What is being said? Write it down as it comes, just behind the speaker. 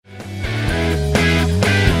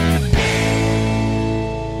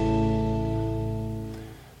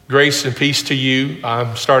Grace and peace to you.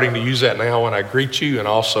 I'm starting to use that now when I greet you and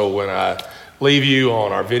also when I leave you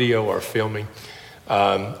on our video or filming.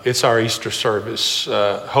 It's our Easter service.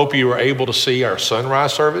 Hope you were able to see our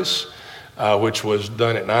sunrise service, which was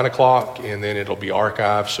done at 9 o'clock, and then it'll be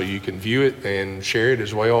archived so you can view it and share it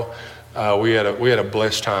as well. We had a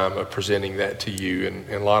blessed time of presenting that to you, and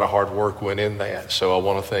a lot of hard work went in that. So I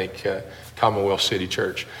want to thank Commonwealth City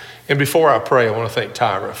Church. And before I pray, I want to thank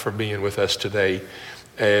Tyra for being with us today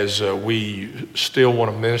as we still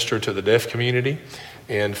want to minister to the deaf community.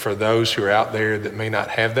 And for those who are out there that may not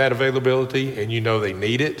have that availability and you know they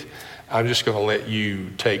need it, I'm just going to let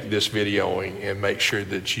you take this videoing and make sure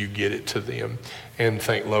that you get it to them. And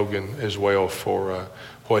thank Logan as well for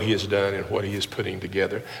what he has done and what he is putting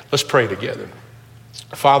together. Let's pray together.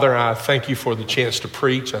 Father, I thank you for the chance to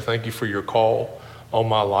preach. I thank you for your call on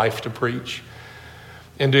my life to preach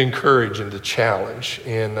and to encourage and to challenge.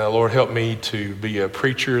 And Lord, help me to be a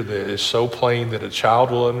preacher that is so plain that a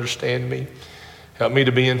child will understand me. Help me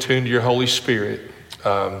to be in tune to your Holy Spirit.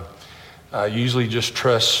 I usually just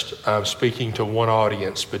trust I'm speaking to one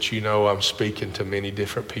audience, but you know I'm speaking to many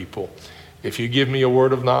different people. If you give me a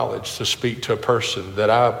word of knowledge to speak to a person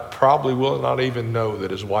that I probably will not even know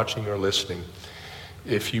that is watching or listening,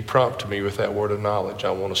 if you prompt me with that word of knowledge,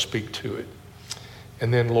 I want to speak to it.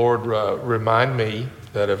 And then, Lord, remind me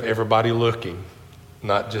that of everybody looking,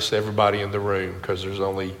 not just everybody in the room, because there's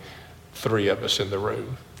only 3 of us in the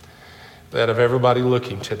room, that of everybody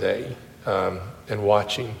looking today and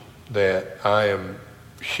watching, that I am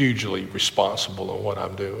hugely responsible in what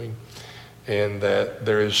I'm doing, and that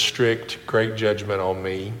there is strict, great judgment on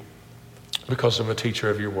me because I'm a teacher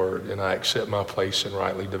of your word, and I accept my place in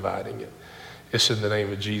rightly dividing it. It's in the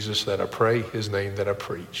name of Jesus that I pray, his name that I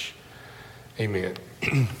preach. Amen.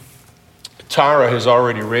 Tyra has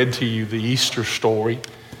already read to you the Easter story,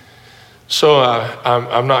 so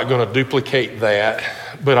I'm not going to duplicate that,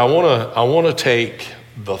 but I want to take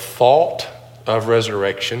the thought of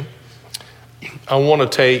resurrection. I want to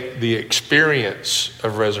take the experience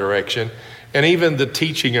of resurrection and even the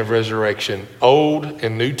teaching of resurrection, Old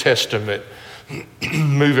and New Testament,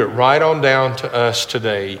 move it right on down to us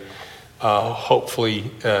today,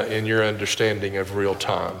 hopefully in your understanding of real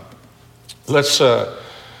time. Let's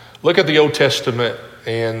look at the Old Testament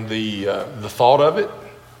and the thought of it,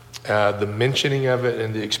 the mentioning of it,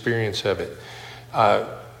 and the experience of it.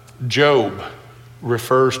 Job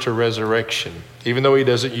refers to resurrection, even though he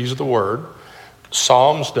doesn't use the word.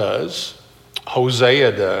 Psalms does,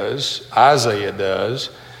 Hosea does, Isaiah does,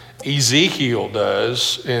 Ezekiel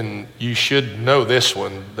does, and you should know this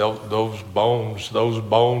one, those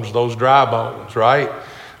dry bones, right?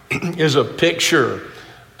 Is a picture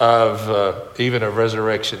of even a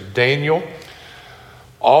resurrection. Daniel,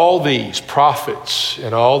 all these prophets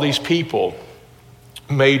and all these people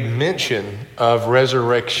made mention of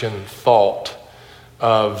resurrection thought,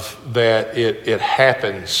 of that it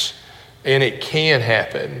happens and it can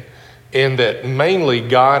happen, and that mainly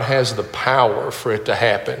God has the power for it to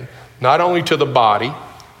happen, not only to the body,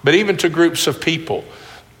 but even to groups of people.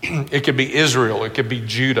 It could be Israel, it could be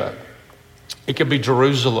Judah, it could be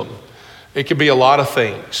Jerusalem. It could be a lot of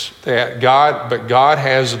things but God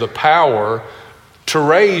has the power to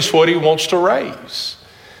raise what he wants to raise.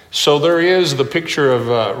 So there is the picture of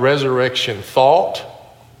resurrection thought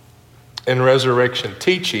and resurrection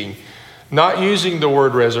teaching, not using the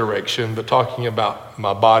word resurrection, but talking about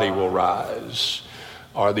my body will rise,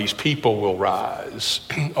 or these people will rise,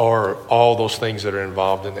 or all those things that are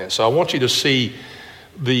involved in that. So I want you to see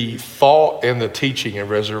the thought and the teaching of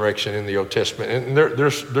resurrection in the Old Testament. And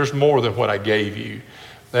there's more than what I gave you.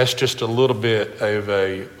 That's just a little bit of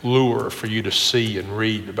a lure for you to see and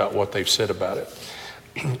read about what they've said about it.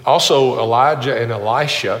 Also, Elijah and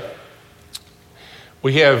Elisha,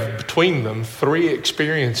 we have between them 3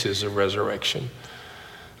 experiences of resurrection.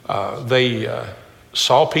 They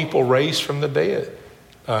saw people raised from the dead,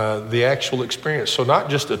 the actual experience. So not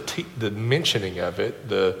just the mentioning of it,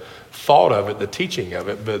 the thought of it, the teaching of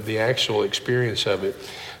it, but the actual experience of it.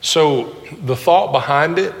 So the thought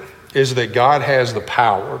behind it is that God has the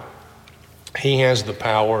power. He has the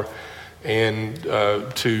power and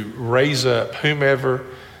to raise up whomever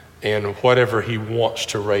and whatever he wants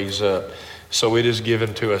to raise up. So it is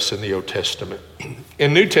given to us in the Old Testament.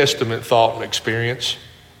 In New Testament thought and experience,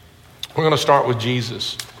 we're going to start with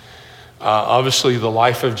Jesus. Obviously, the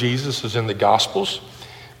life of Jesus is in the Gospels.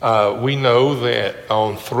 We know that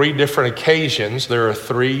on 3 different occasions, there are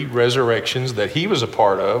 3 resurrections that he was a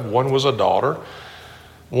part of. One was a daughter,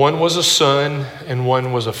 one was a son, and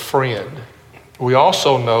one was a friend. We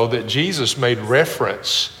also know that Jesus made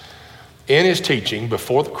reference in his teaching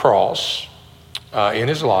before the cross in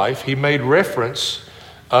his life, he made reference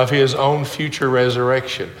of his own future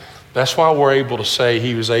resurrection. That's why we're able to say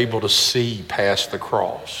he was able to see past the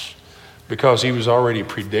cross, because he was already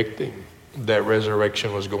predicting that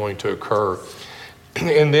resurrection was going to occur.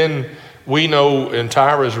 And then we know in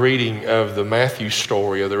Tyra's reading of the Matthew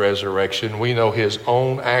story of the resurrection, we know his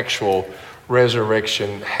own actual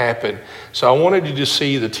resurrection happened. So I wanted you to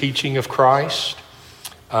see the teaching of Christ,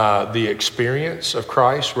 the experience of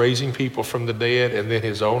Christ raising people from the dead, and then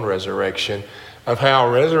his own resurrection, of how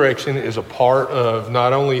resurrection is a part of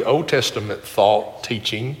not only Old Testament thought,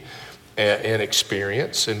 teaching, and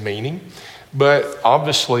experience and meaning, but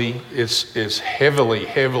obviously it's heavily,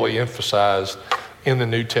 heavily emphasized in the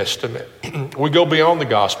New Testament. We go beyond the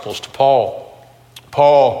Gospels to Paul.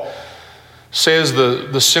 Paul says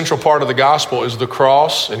the central part of the gospel is the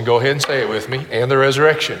cross, and go ahead and say it with me, and the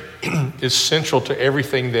resurrection is central to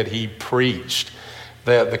everything that he preached,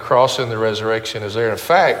 that the cross and the resurrection is there. In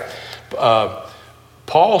fact,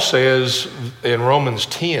 Paul says in Romans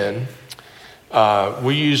 10,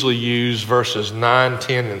 we usually use verses 9,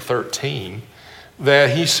 10, and 13,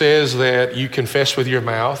 that he says that you confess with your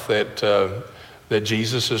mouth that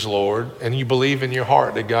Jesus is Lord, and you believe in your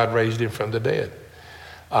heart that God raised him from the dead.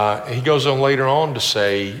 He goes on later on to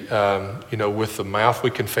say, with the mouth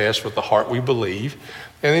we confess, with the heart we believe.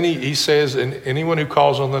 And then he says, and anyone who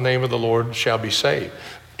calls on the name of the Lord shall be saved.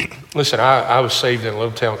 Listen, I was saved in a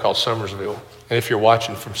little town called Summersville. And if you're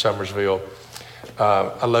watching from Summersville,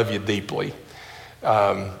 I love you deeply.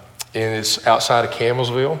 And it's outside of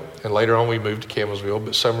Campbellsville. And later on we moved to Campbellsville,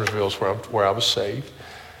 but Summersville is where I was saved.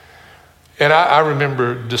 And I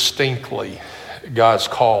remember distinctly God's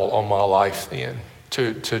call on my life then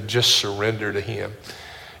to just surrender to him.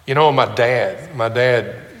 My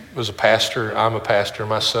dad was a pastor. I'm a pastor.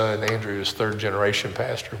 My son, Andrew, is third generation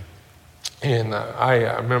pastor. And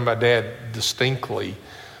I remember my dad distinctly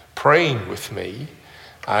praying with me.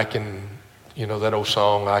 I can, that old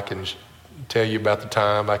song, I can tell you about the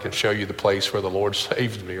time, I can show you the place where the Lord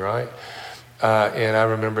saved me, right? And I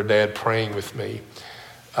remember Dad praying with me.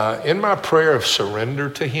 In my prayer of surrender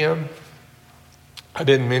to him, I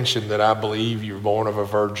didn't mention that I believe you were born of a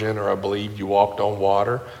virgin, or I believe you walked on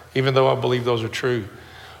water, even though I believe those are true.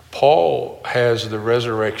 Paul has the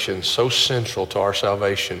resurrection so central to our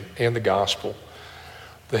salvation and the gospel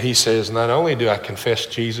that he says, not only do I confess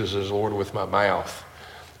Jesus as Lord with my mouth,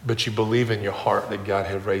 but you believe in your heart that God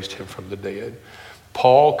had raised him from the dead.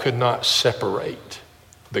 Paul could not separate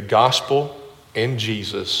the gospel and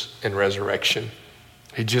Jesus and resurrection.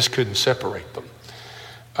 He just couldn't separate them.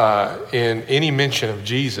 And any mention of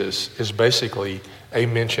Jesus is basically a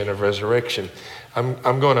mention of resurrection.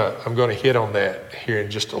 I'm going to hit on that here in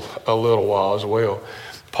just a little while as well.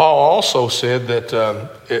 Paul also said that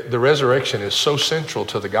the resurrection is so central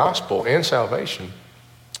to the gospel and salvation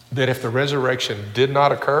that if the resurrection did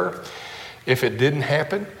not occur, if it didn't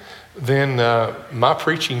happen, then my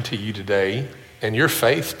preaching to you today and your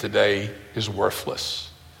faith today is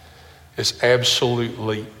worthless. It's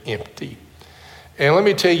absolutely empty. And let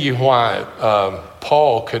me tell you why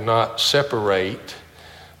Paul could not separate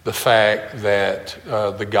the fact that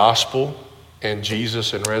the gospel and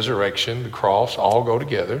Jesus and resurrection, the cross, all go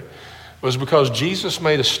together, was because Jesus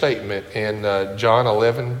made a statement in John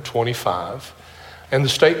 11:25. And the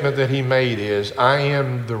statement that he made is, I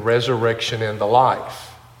am the resurrection and the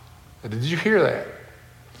life. Did you hear that?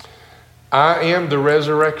 I am the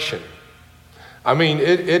resurrection. I mean,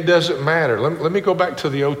 it doesn't matter. Let me go back to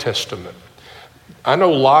the Old Testament. I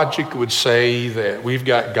know logic would say that we've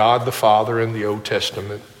got God the Father in the Old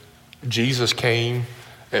Testament. Jesus came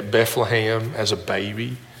at Bethlehem as a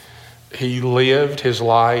baby. He lived his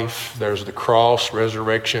life. There's the cross,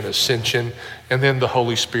 resurrection, ascension, and then the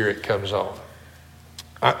Holy Spirit comes on.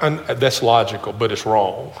 That's logical, but it's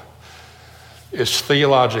wrong. It's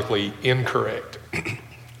theologically incorrect.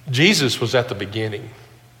 Jesus was at the beginning.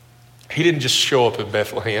 He didn't just show up in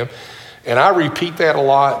Bethlehem. And I repeat that a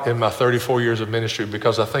lot in my 34 years of ministry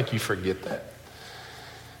because I think you forget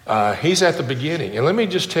that. He's at the beginning. And let me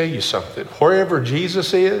just tell you something. Wherever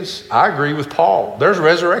Jesus is, I agree with Paul. There's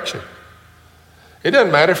resurrection. It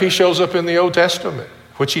doesn't matter if he shows up in the Old Testament,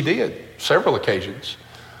 which he did several occasions.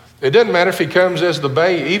 It doesn't matter if he comes as the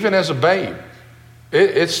babe, even as a babe.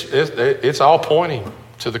 It's all pointing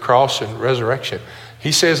to the cross and resurrection.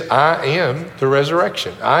 He says, I am the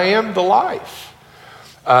resurrection. I am the life.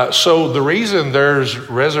 So the reason there's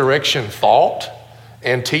resurrection thought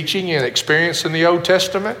and teaching and experience in the Old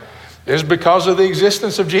Testament is because of the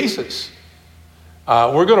existence of Jesus.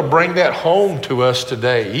 We're going to bring that home to us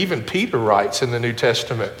today. Even Peter writes in the New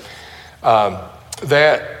Testament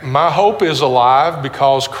that my hope is alive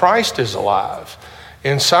because Christ is alive.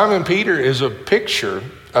 And Simon Peter is a picture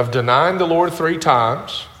of denying the Lord 3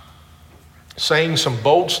 times, saying some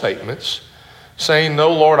bold statements, saying,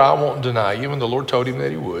 no, Lord, I won't deny you. And the Lord told him that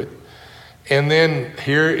he would. And then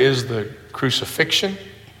here is the crucifixion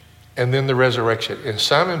and then the resurrection. And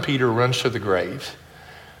Simon Peter runs to the grave.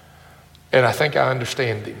 And I think I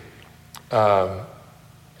understand him.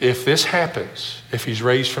 If this happens, if he's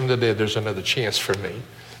raised from the dead, there's another chance for me.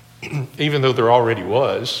 Even though there already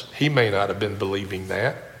was, he may not have been believing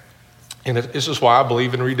that. And this is why I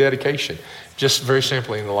believe in rededication. Just very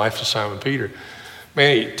simply in the life of Simon Peter.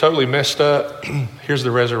 Man, he totally messed up. Here's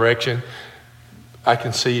the resurrection. I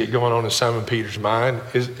can see it going on in Simon Peter's mind.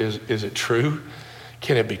 Is it true?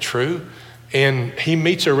 Can it be true? And he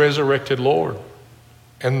meets a resurrected Lord.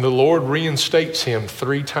 And the Lord reinstates him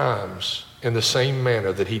 3 times in the same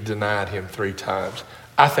manner that he denied him 3 times.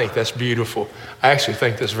 I think that's beautiful. I actually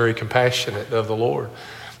think that's very compassionate of the Lord.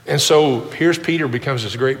 And so here's Peter becomes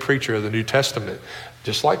this great preacher of the New Testament,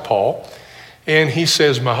 just like Paul. And he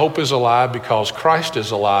says, my hope is alive because Christ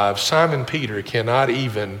is alive. Simon Peter cannot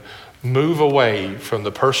even move away from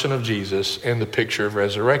the person of Jesus and the picture of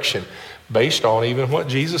resurrection based on even what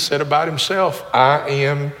Jesus said about himself.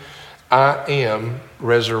 I am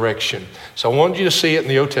resurrection. So I wanted you to see it in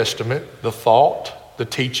the Old Testament, the thought, the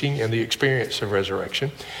teaching, and the experience of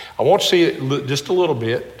resurrection. I want to see it just a little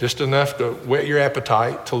bit, just enough to whet your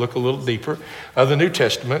appetite to look a little deeper. The New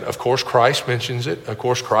Testament, of course, Christ mentions it. Of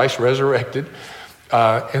course, Christ resurrected.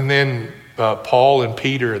 And then Paul and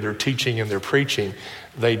Peter, their teaching and their preaching,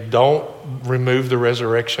 they don't remove the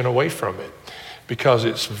resurrection away from it because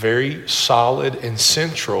it's very solid and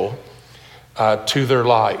central to their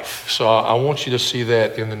life. So I want you to see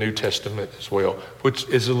that in the New Testament as well, which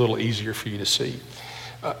is a little easier for you to see.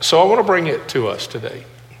 So I want to bring it to us today.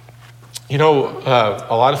 You know,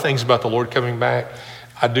 a lot of things about the Lord coming back.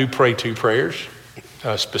 I do pray 2 prayers,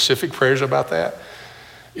 specific prayers about that.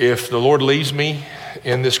 If the Lord leaves me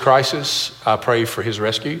in this crisis, I pray for his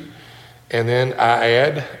rescue. And then I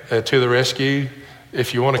add to the rescue,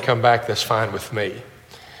 if you want to come back, that's fine with me.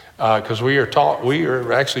 Because we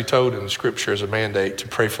are actually told in the scripture as a mandate to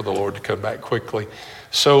pray for the Lord to come back quickly.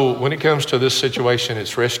 So when it comes to this situation,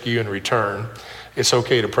 it's rescue and return. It's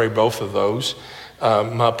okay to pray both of those.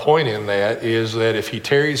 My point in that is that if he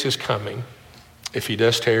tarries his coming, if he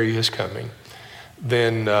does tarry his coming,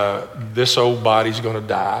 then this old body's going to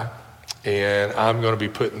die and I'm going to be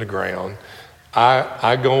put in the ground.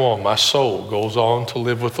 I go on, my soul goes on to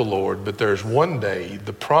live with the Lord, but there's one day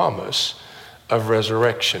the promise of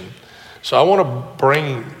resurrection. So I want to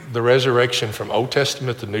bring the resurrection from Old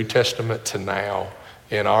Testament to New Testament to now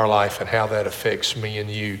in our life and how that affects me and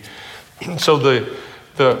you. So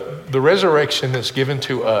the resurrection that's given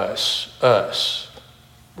to us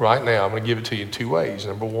right now, I'm going to give it to you in 2 ways.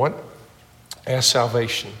 Number 1, as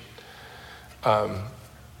salvation.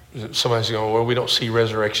 Somebody's going, well, we don't see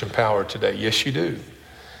resurrection power today. Yes, you do.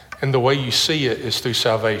 And the way you see it is through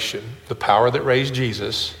salvation. The power that raised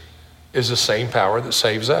Jesus is the same power that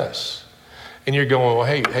saves us. And you're going, well,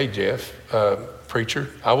 hey, Jeff, preacher,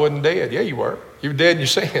 I wasn't dead. Yeah, you were. You were dead in your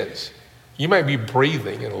sins. You may be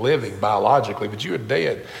breathing and living biologically, but you are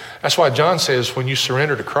dead. That's why John says when you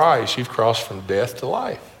surrender to Christ, you've crossed from death to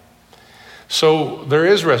life. So there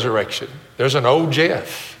is resurrection. There's an old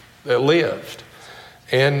Jeff that lived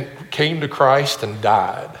and came to Christ and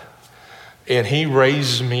died. And he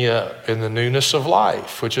raised me up in the newness of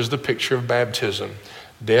life, which is the picture of baptism.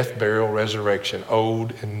 Death, burial, resurrection,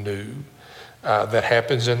 old and new. That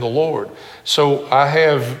happens in the Lord. So I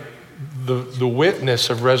have the witness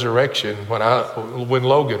of resurrection when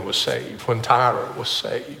Logan was saved, when Tyra was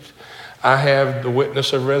saved. I have the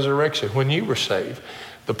witness of resurrection when you were saved.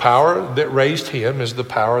 The power that raised him is the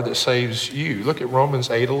power that saves you. Look at Romans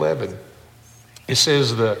 8:11. It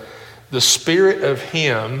says the spirit of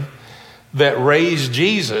him that raised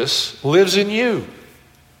Jesus lives in you.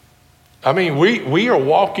 I mean, we are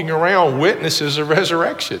walking around witnesses of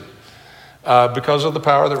resurrection. Because of the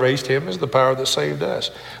power that raised him is the power that saved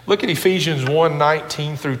us. Look at Ephesians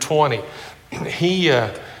 1:19 through 20.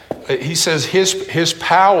 He says his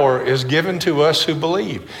power is given to us who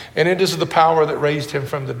believe. And it is the power that raised him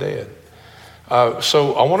from the dead.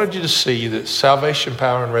 So I wanted you to see that salvation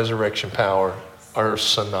power and resurrection power are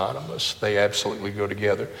synonymous. They absolutely go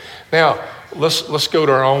together. Now, let's go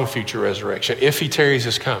to our own future resurrection. If he tarries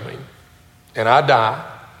his coming and I die,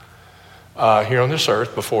 here on this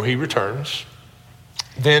earth before he returns,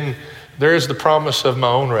 then there is the promise of my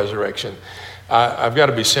own resurrection. I've got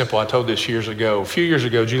to be simple. I told this years ago. A few years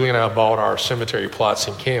ago, Julie and I bought our cemetery plots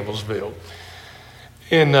in Campbellsville.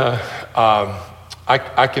 And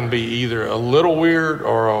I can be either a little weird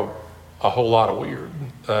or a whole lot of weird,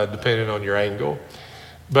 depending on your angle.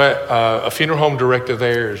 But a funeral home director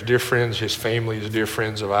there is dear friends. His family is dear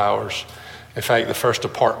friends of ours. In fact, the first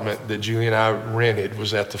apartment that Julie and I rented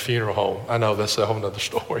was at the funeral home. I know that's a whole nother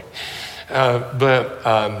story.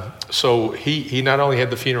 So he not only had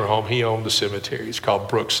the funeral home, he owned the cemetery. It's called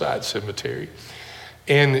Brookside Cemetery.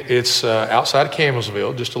 And it's outside of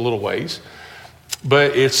Campbellsville, just a little ways.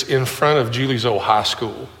 But it's in front of Julie's old high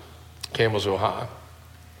school, Campbellsville High.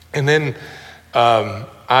 And then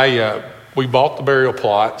we bought the burial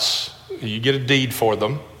plots. You get a deed for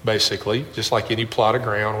them, basically, just like any plot of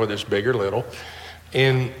ground, whether it's big or little.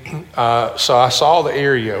 And so I saw the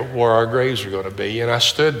area where our graves are going to be, and I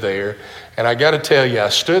stood there. And I got to tell you, I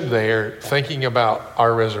stood there thinking about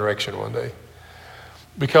our resurrection one day.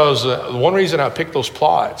 Because the one reason I picked those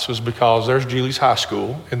plots was because there's Julie's high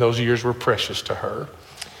school, and those years were precious to her.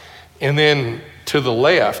 And then to the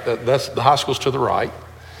left, that's the high school's to the right.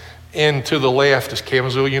 And to the left is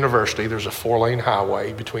Campbellsville University. There's a 4-lane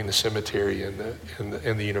highway between the cemetery and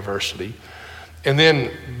the university. And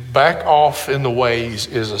then back off in the ways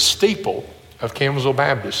is a steeple of Campbellsville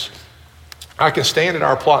Baptist. I can stand at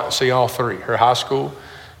our plot and see all three, her high school,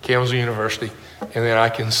 Campbellsville University, and then I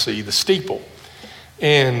can see the steeple.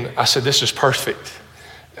 And I said, this is perfect.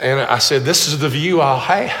 And I said, this is the view I'll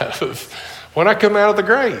have when I come out of the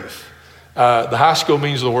grave. The high school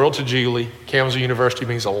means the world to Julie. Campbellsville University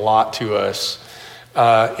means a lot to us.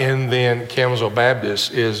 And then Campbellsville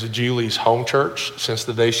Baptist is Julie's home church since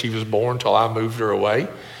the day she was born till I moved her away.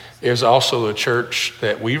 It was also the church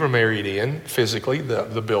that we were married in physically,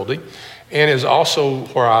 the building, and is also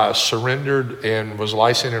where I surrendered and was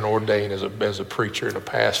licensed and ordained as a preacher and a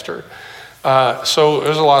pastor. So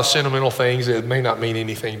there's a lot of sentimental things that may not mean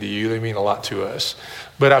anything to you. They mean a lot to us.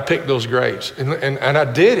 But I picked those graves, and I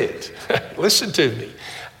did it. Listen to me.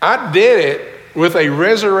 I did it with a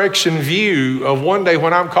resurrection view of one day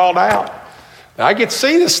when I'm called out. I get to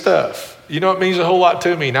see this stuff. You know, it means a whole lot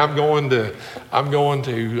to me, and I'm going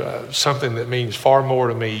to something that means far more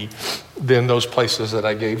to me than those places that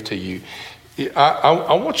I gave to you.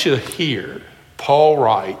 I want you to hear Paul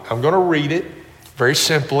write. I'm going to read it very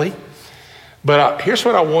simply, but here's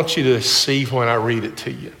what I want you to see when I read it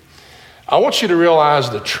to you. I want you to realize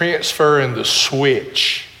the transfer and the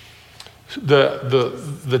switch,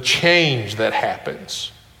 the change that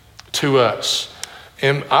happens to us.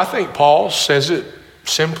 And I think Paul says it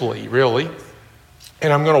simply, really.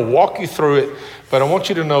 And I'm going to walk you through it, but I want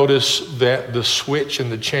you to notice that the switch and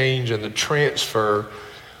the change and the transfer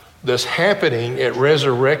that's happening at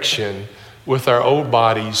resurrection with our old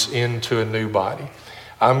bodies into a new body.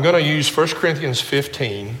 I'm going to use 1 Corinthians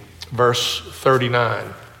 15, verse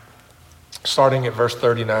 39. Starting at verse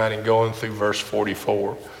 39 and going through verse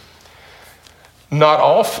 44. Not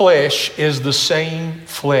all flesh is the same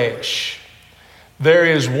flesh. There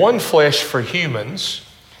is one flesh for humans,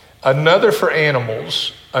 another for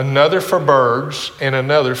animals, another for birds, and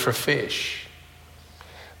another for fish.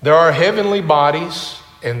 There are heavenly bodies,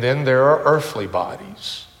 and then there are earthly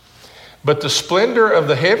bodies. But the splendor of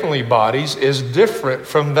the heavenly bodies is different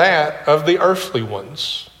from that of the earthly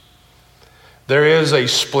ones. There is a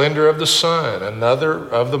splendor of the sun, another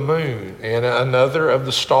of the moon, and another of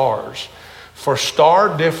the stars. For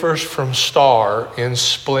star differs from star in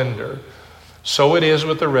splendor. So it is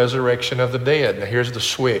with the resurrection of the dead. Now here's the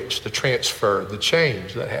switch, the transfer, the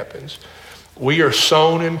change that happens. We are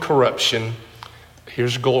sown in corruption.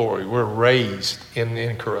 Here's glory. We're raised in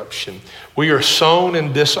incorruption. We are sown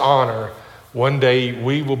in dishonor. One day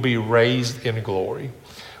we will be raised in glory.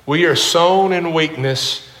 We are sown in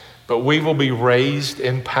weakness, but we will be raised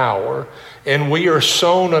in power. And we are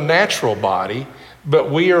sown a natural body,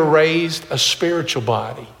 but we are raised a spiritual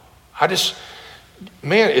body.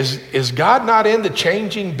 Man, is God not in the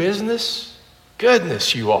changing business?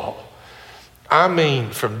 Goodness, you all. I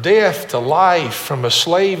mean, from death to life, from a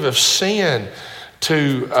slave of sin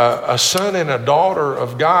to a son and a daughter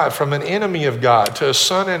of God, from an enemy of God to a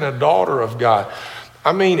son and a daughter of God.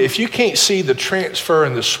 I mean, if you can't see the transfer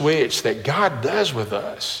and the switch that God does with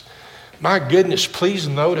us, my goodness, please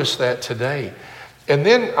notice that today. And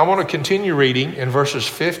then I want to continue reading in verses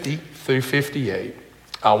 50 through 58.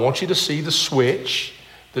 I want you to see the switch,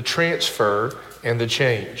 the transfer, and the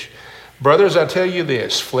change. Brothers, I tell you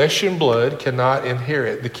this, flesh and blood cannot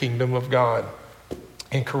inherit the kingdom of God,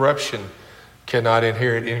 and corruption cannot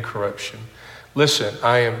inherit incorruption. Listen,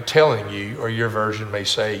 I am telling you, or your version may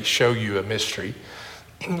say, show you a mystery.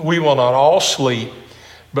 We will not all sleep,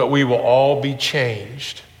 but we will all be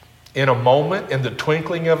changed. In a moment, in the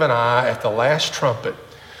twinkling of an eye, at the last trumpet.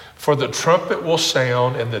 For the trumpet will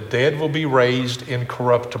sound, and the dead will be raised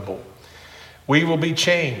incorruptible. We will be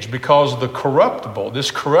changed because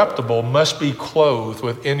this corruptible must be clothed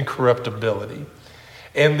with incorruptibility.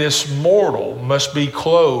 And this mortal must be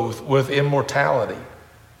clothed with immortality.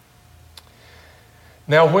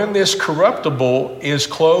 Now, when this corruptible is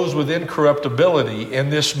clothed with incorruptibility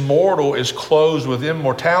and this mortal is clothed with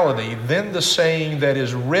immortality, then the saying that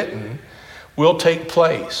is written will take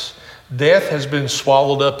place. Death has been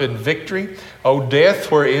swallowed up in victory. O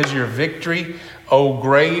death, where is your victory? O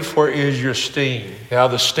grave, where is your sting? Now,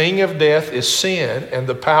 the sting of death is sin, and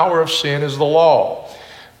the power of sin is the law.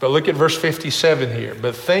 But look at verse 57 here.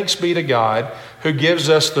 But thanks be to God who gives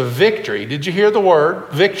us the victory. Did you hear the word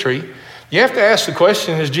victory? You have to ask the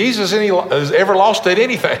question, has Jesus has ever lost at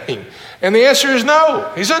anything? And the answer is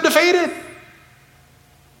no. He's undefeated.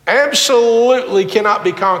 Absolutely cannot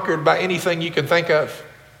be conquered by anything you can think of.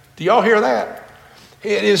 Do y'all hear that?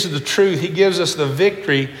 It is the truth. He gives us the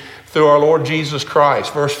victory through our Lord Jesus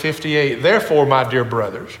Christ. Verse 58, therefore, my dear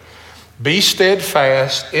brothers, be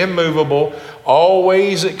steadfast, immovable,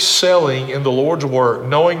 always excelling in the Lord's work,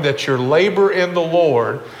 knowing that your labor in the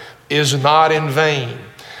Lord is not in vain.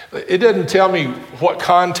 It doesn't tell me what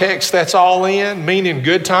context that's all in, meaning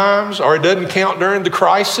good times, or it doesn't count during the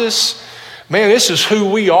crisis. Man, this is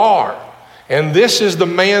who we are. And this is the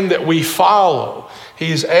man that we follow.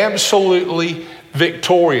 He is absolutely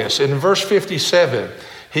victorious. In verse 57,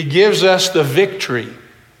 he gives us the victory.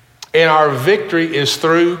 And our victory is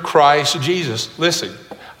through Christ Jesus. Listen,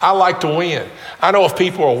 I like to win. I know if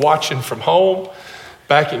people are watching from home,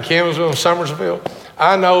 back in Campbellsville and Summersville,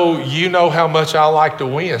 I know you know how much I like to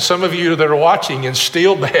win. Some of you that are watching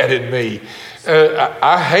instilled that in me.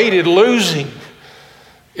 I hated losing.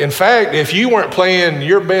 In fact, if you weren't playing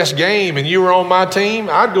your best game and you were on my team,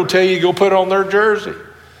 I'd go tell you to go put on their jersey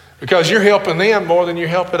because you're helping them more than you're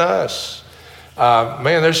helping us.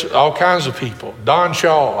 Man, there's all kinds of people. Don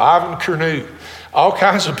Shaw, Ivan Curnoot, all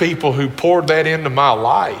kinds of people who poured that into my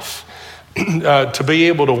life to be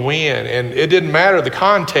able to win. And it didn't matter the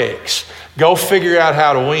context. Go figure out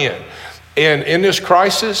how to win. And in this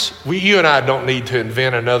crisis, you and I don't need to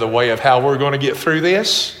invent another way of how we're going to get through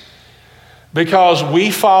this, because we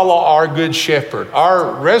follow our good shepherd,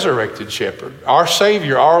 our resurrected shepherd, our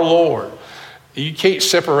Savior, our Lord. You can't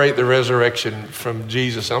separate the resurrection from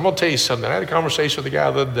Jesus. And I'm going to tell you something. I had a conversation with a guy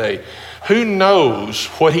the other day. Who knows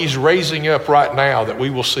what he's raising up right now that we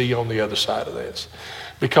will see on the other side of this?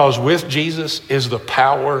 Because with Jesus is the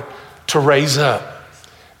power to raise up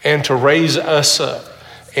and to raise us up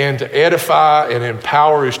and to edify and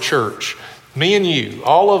empower his church. Me and you,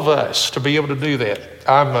 all of us, to be able to do that.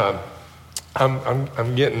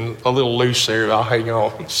 I'm getting a little loose there. I'll hang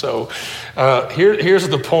on. So here's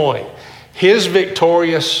the point. His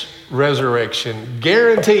victorious resurrection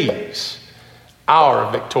guarantees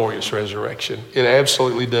our victorious resurrection. It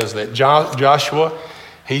absolutely does that. Joshua,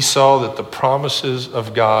 he saw that the promises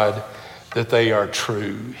of God, that they are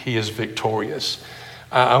true. He is victorious.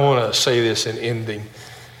 I want to say this in ending.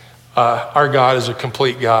 Our God is a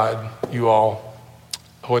complete God, you all.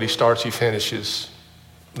 What he starts, he finishes.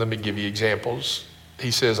 Let me give you examples.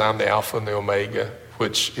 He says, I'm the Alpha and the Omega,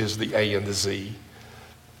 which is the A and the Z.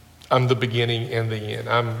 I'm the beginning and the end.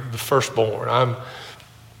 I'm the firstborn.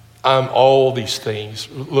 I'm all these things.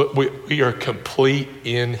 Look, we are complete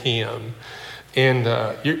in him. And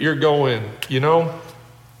you're going,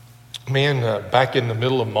 back in the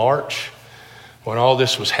middle of March, when all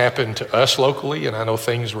this was happening to us locally, and I know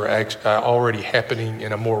things were already happening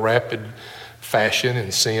in a more rapid fashion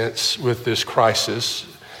and sense with this crisis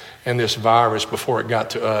and this virus before it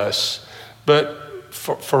got to us. But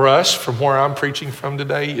for us, from where I'm preaching from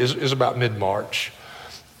today, is about mid-March.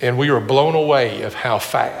 And we were blown away of how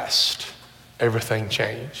fast everything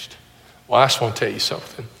changed. Well, I just want to tell you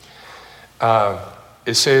something.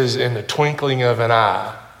 It says, in the twinkling of an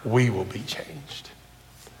eye, we will be changed.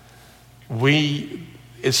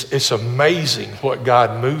 It's amazing what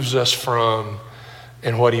God moves us from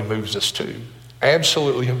and what he moves us to.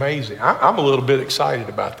 Absolutely amazing. I'm a little bit excited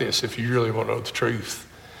about this, if you really want to know the truth.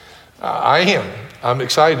 I am. I'm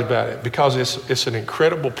excited about it because it's an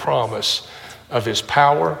incredible promise of his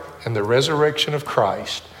power, and the resurrection of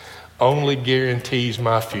Christ only guarantees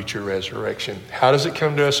my future resurrection. How does it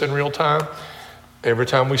come to us in real time? Every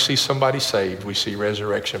time we see somebody saved, we see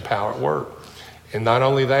resurrection power at work. And not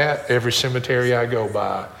only that, every cemetery I go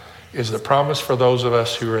by is the promise for those of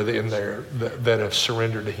us who are in there that have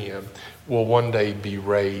surrendered to him will one day be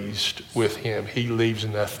raised with him. He leaves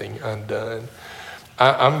nothing undone.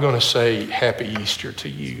 I'm going to say Happy Easter to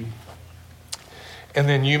you. And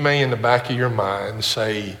then you may in the back of your mind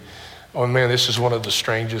say, oh man, this is one of the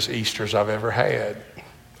strangest Easters I've ever had.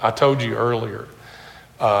 I told you earlier,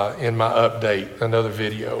 in my update, another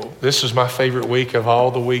video. This is my favorite week of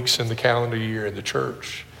all the weeks in the calendar year in the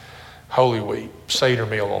church. Holy Week, Seder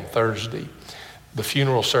meal on Thursday, the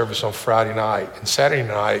funeral service on Friday night, and Saturday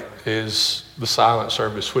night is the silent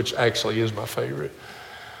service, which actually is my favorite.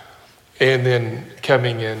 And then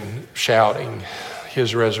coming and shouting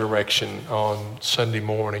his resurrection on Sunday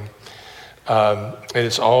morning. And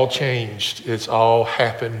it's all changed. It's all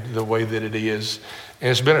happened the way that it is. And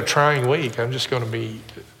it's been a trying week. I'm just going to be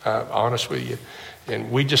honest with you.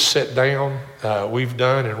 And we just sat down. We've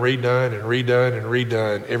done and redone and redone and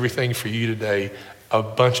redone everything for you today a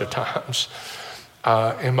bunch of times.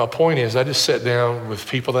 And my point is, I just sat down with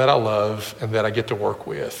people that I love and that I get to work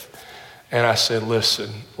with. And I said, listen,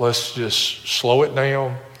 let's just slow it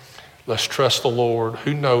down. Let's trust the Lord.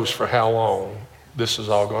 Who knows for how long this is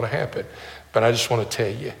all going to happen. But I just want to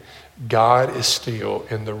tell you, God is still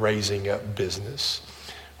in the raising up business.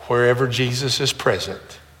 Wherever Jesus is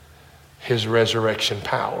present, his resurrection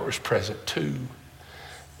power is present too.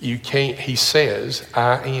 You can't, he says,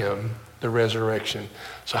 I am the resurrection.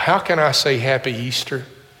 So how can I say happy Easter?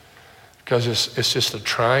 Because it's just a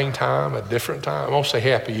trying time, a different time. I won't say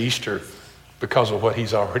happy Easter because of what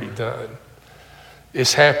he's already done.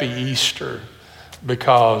 It's happy Easter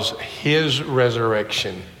because his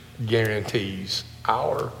resurrection guarantees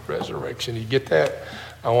our resurrection. You get that?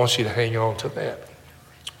 I want you to hang on to that.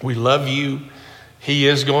 We love you. He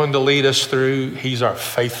is going to lead us through. He's our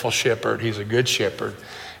faithful shepherd. He's a good shepherd.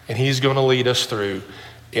 And he's going to lead us through.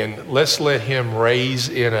 And let's let him raise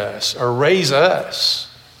in us, or raise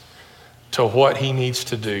us to what he needs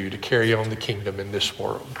to do to carry on the kingdom in this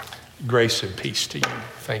world. Grace and peace to you.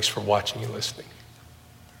 Thanks for watching and listening.